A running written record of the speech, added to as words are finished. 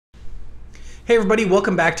Hey everybody,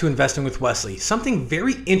 welcome back to Investing with Wesley. Something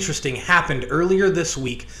very interesting happened earlier this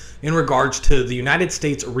week in regards to the United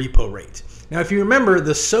States repo rate. Now, if you remember,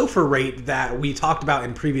 the SOFR rate that we talked about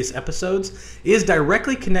in previous episodes is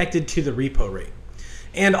directly connected to the repo rate.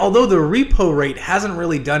 And although the repo rate hasn't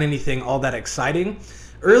really done anything all that exciting,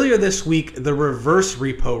 earlier this week, the reverse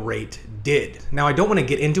repo rate did. Now, I don't want to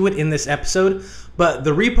get into it in this episode, but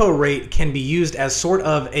the repo rate can be used as sort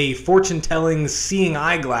of a fortune-telling seeing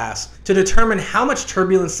eyeglass to determine how much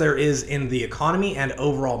turbulence there is in the economy and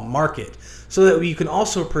overall market, so that you can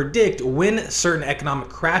also predict when certain economic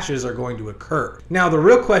crashes are going to occur. Now, the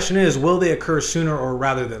real question is, will they occur sooner or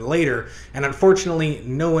rather than later? And unfortunately,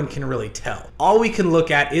 no one can really tell. All we can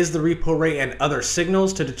look at is the repo rate and other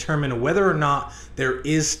signals to determine whether or not there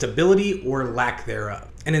is stability or lack thereof.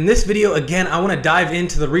 And in this video, again, I want to dive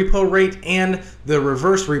into the repo rate and the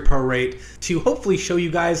reverse repo rate to hopefully show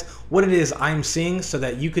you guys what it is I'm seeing so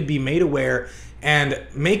that you could be made aware and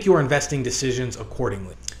make your investing decisions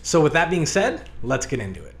accordingly. So with that being said, let's get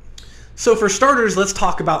into it. So for starters, let's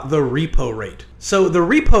talk about the repo rate. So the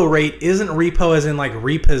repo rate isn't repo as in like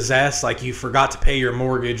repossess, like you forgot to pay your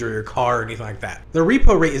mortgage or your car or anything like that. The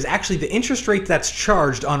repo rate is actually the interest rate that's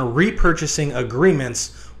charged on repurchasing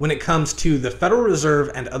agreements when it comes to the Federal Reserve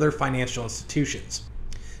and other financial institutions.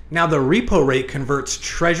 Now, the repo rate converts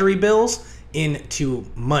Treasury bills into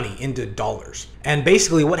money, into dollars. And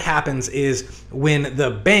basically what happens is when the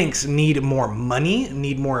banks need more money,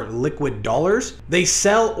 need more liquid dollars, they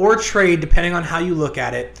sell or trade, depending on how you look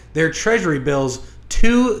at it, their Treasury bills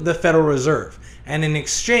to the Federal Reserve. And in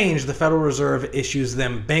exchange, the Federal Reserve issues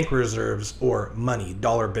them bank reserves or money,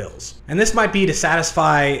 dollar bills. And this might be to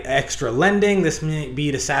satisfy extra lending. This might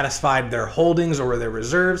be to satisfy their holdings or their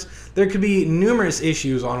reserves. There could be numerous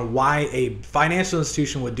issues on why a financial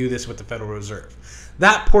institution would do this with the Federal Reserve.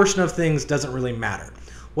 That portion of things doesn't really matter.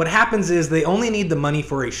 What happens is they only need the money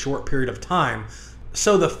for a short period of time.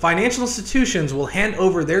 So the financial institutions will hand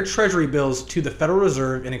over their Treasury bills to the Federal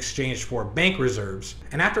Reserve in exchange for bank reserves.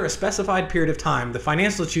 And after a specified period of time, the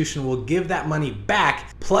financial institution will give that money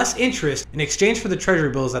back plus interest in exchange for the Treasury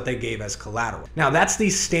bills that they gave as collateral. Now, that's the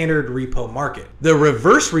standard repo market. The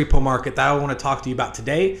reverse repo market that I want to talk to you about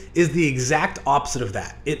today is the exact opposite of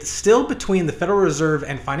that. It's still between the Federal Reserve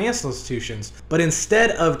and financial institutions, but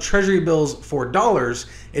instead of Treasury bills for dollars,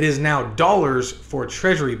 it is now dollars for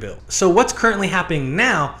Treasury bills. So what's currently happening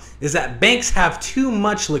now is that banks have too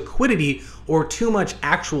much liquidity or too much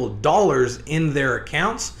actual dollars in their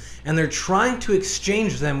accounts, and they're trying to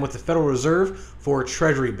exchange them with the Federal Reserve for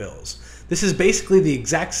Treasury bills. This is basically the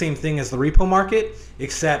exact same thing as the repo market,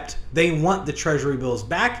 except they want the Treasury bills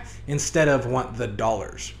back instead of want the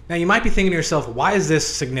dollars. Now you might be thinking to yourself, why is this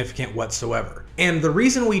significant whatsoever? And the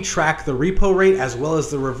reason we track the repo rate as well as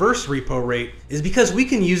the reverse repo rate is because we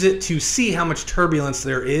can use it to see how much turbulence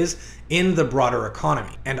there is in the broader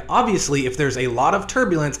economy. And obviously, if there's a lot of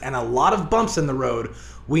turbulence and a lot of bumps in the road,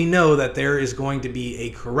 we know that there is going to be a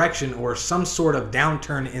correction or some sort of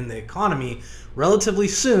downturn in the economy relatively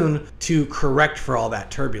soon to correct for all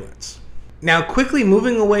that turbulence. Now, quickly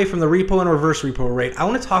moving away from the repo and reverse repo rate, I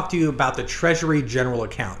want to talk to you about the Treasury General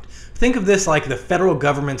Account. Think of this like the federal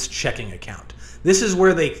government's checking account. This is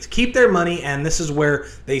where they keep their money, and this is where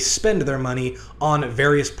they spend their money on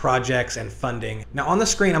various projects and funding. Now on the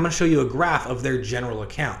screen, I'm going to show you a graph of their general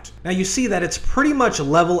account. Now you see that it's pretty much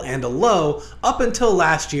level and a low up until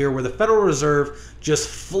last year, where the Federal Reserve just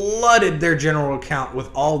flooded their general account with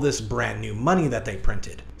all this brand new money that they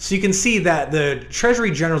printed. So you can see that the Treasury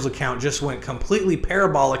General's account just went completely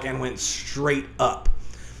parabolic and went straight up.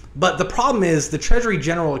 But the problem is the Treasury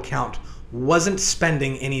General account wasn't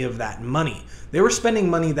spending any of that money. They were spending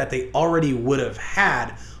money that they already would have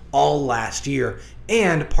had all last year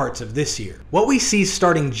and parts of this year. What we see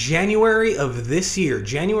starting January of this year,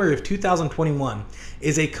 January of 2021,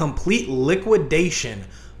 is a complete liquidation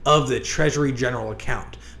of the Treasury General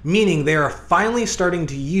account, meaning they are finally starting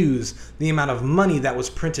to use the amount of money that was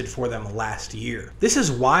printed for them last year. This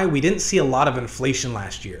is why we didn't see a lot of inflation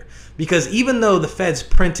last year, because even though the Feds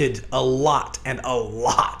printed a lot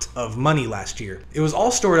of money last year, it was all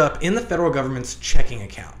stored up in the federal government's checking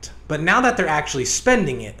account. But now that they're actually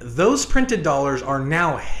spending it, those printed dollars are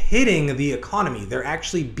now hitting the economy. They're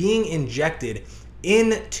actually being injected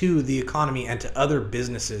into the economy and to other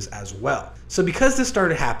businesses as well. So because this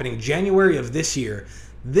started happening January of this year,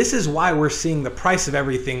 this is why we're seeing the price of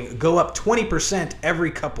everything go up 20%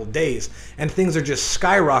 every couple days, and things are just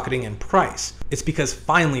skyrocketing in price. It's because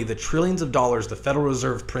finally the trillions of dollars the Federal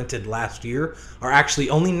Reserve printed last year are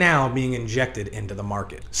actually only now being injected into the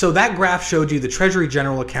market. So that graph showed you the Treasury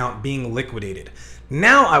General account being liquidated.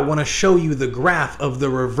 Now I want to show you the graph of the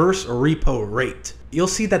reverse repo rate. You'll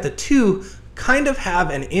see that the two kind of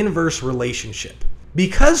have an inverse relationship.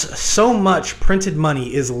 Because so much printed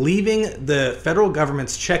money is leaving the federal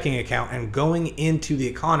government's checking account and going into the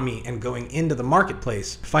economy and going into the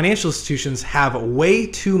marketplace, financial institutions have way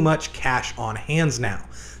too much cash on hands now.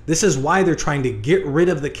 This is why they're trying to get rid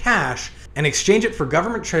of the cash and exchange it for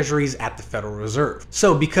government treasuries at the Federal Reserve.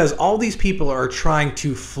 So because all these people are trying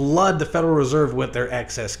to flood the Federal Reserve with their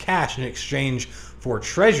excess cash in exchange for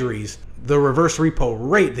treasuries, the reverse repo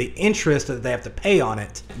rate, the interest that they have to pay on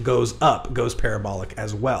it, goes up, goes parabolic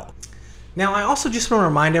as well. Now, I also just want to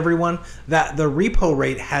remind everyone that the repo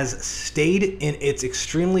rate has stayed in its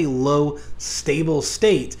extremely low, stable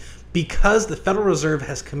state because the Federal Reserve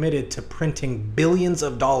has committed to printing billions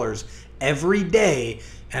of dollars every day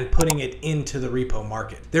and putting it into the repo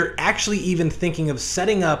market. They're actually even thinking of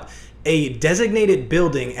setting up a designated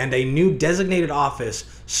building and a new designated office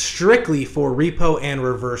strictly for repo and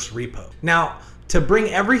reverse repo. Now, to bring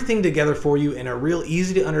everything together for you in a real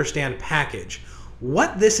easy to understand package,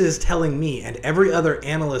 what this is telling me and every other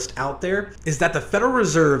analyst out there is that the Federal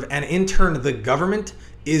Reserve and in turn the government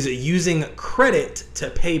is using credit to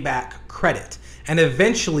pay back credit, and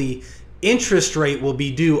eventually interest rate will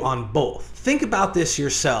be due on both. Think about this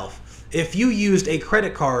yourself. If you used a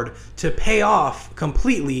credit card to pay off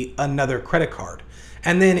completely another credit card,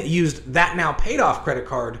 and then used that now paid off credit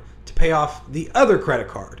card to pay off the other credit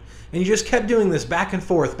card, and you just kept doing this back and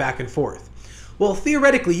forth, well,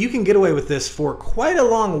 theoretically, you can get away with this for quite a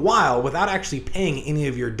long while without actually paying any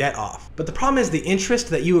of your debt off. But the problem is the interest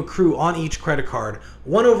that you accrue on each credit card,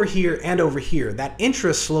 one over here and over here, that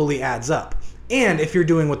interest slowly adds up. And if you're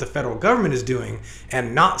doing what the federal government is doing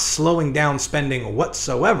and not slowing down spending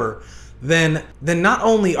whatsoever, then not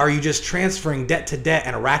only are you just transferring debt to debt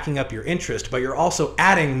and racking up your interest, but you're also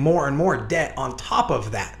adding more and more debt on top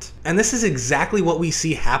of that. And this is exactly what we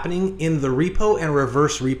see happening in the repo and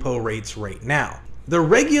reverse repo rates right now. The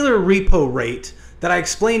regular repo rate that I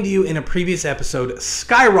explained to you in a previous episode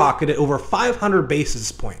skyrocketed over 500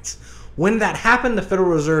 basis points. When that happened, the Federal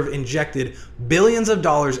Reserve injected billions of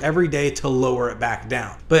dollars every day to lower it back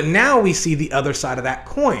down. But now we see the other side of that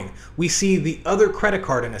coin. We see the other credit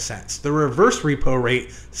card in a sense, the reverse repo rate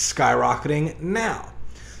skyrocketing now.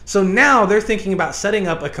 So now they're thinking about setting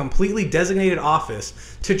up a completely designated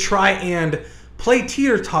office to try and play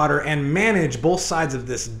teeter-totter and manage both sides of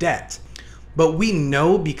this debt. But we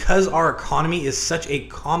know because our economy is such a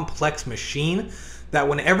complex machine that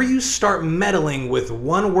whenever you start meddling with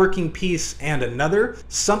one working piece and another,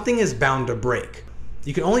 something is bound to break.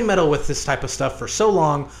 You can only meddle with this type of stuff for so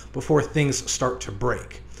long before things start to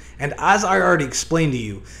break. And as I already explained to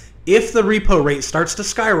you, if the repo rate starts to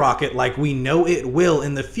skyrocket like we know it will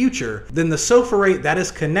in the future, then the SOFR rate that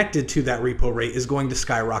is connected to that repo rate is going to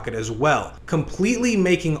skyrocket as well, completely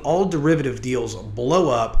making all derivative deals blow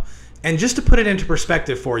up. And just to put it into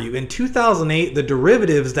perspective for you, in 2008, the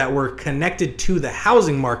derivatives that were connected to the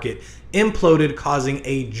housing market imploded, causing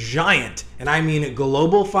a giant, and I mean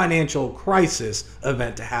global financial crisis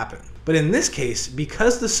event to happen. But in this case,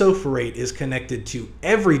 because the SOFR rate is connected to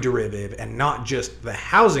every derivative and not just the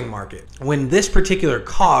housing market, when this particular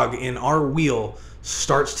cog in our wheel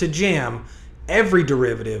starts to jam, every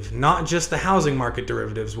derivative, not just the housing market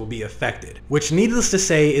derivatives, will be affected, which needless to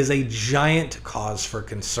say is a giant cause for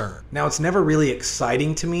concern. Now, it's never really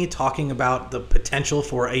exciting to me talking about the potential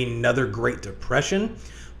for another Great Depression,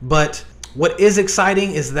 but what is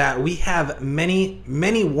exciting is that we have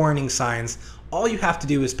many warning signs. All you have to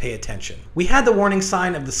do is pay attention. We had the warning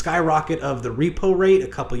sign of the skyrocket of the repo rate a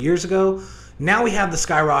couple years ago. Now we have the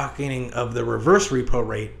skyrocketing of the reverse repo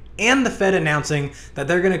rate, and the Fed announcing that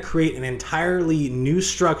they're going to create an entirely new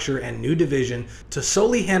structure and new division to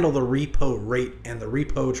solely handle the repo rate and the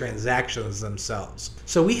repo transactions themselves.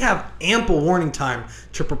 So we have ample warning time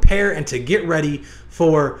to prepare and to get ready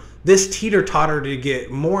for this teeter-totter to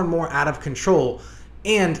get more and more out of control,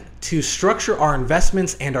 and to structure our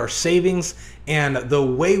investments and our savings and the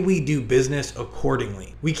way we do business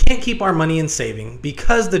accordingly. We can't keep our money in saving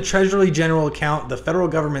because the Treasury General account, the federal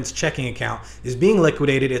government's checking account, is being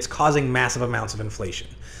liquidated. It's causing massive amounts of inflation.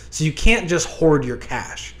 So you can't just hoard your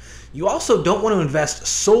cash. You also don't want to invest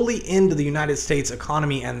solely into the United States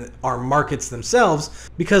economy and our markets themselves,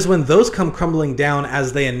 because when those come crumbling down,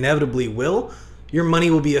 as they inevitably will, your money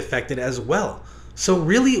will be affected as well. So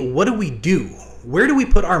really, what do we do? Where do we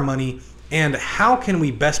put our money, and how can we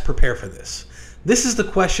best prepare for this? This is the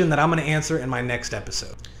question that I'm going to answer in my next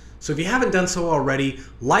episode. So if you haven't done so already,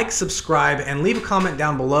 like, subscribe, and leave a comment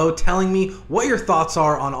down below telling me what your thoughts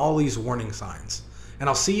are on all these warning signs. And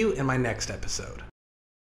I'll see you in my next episode.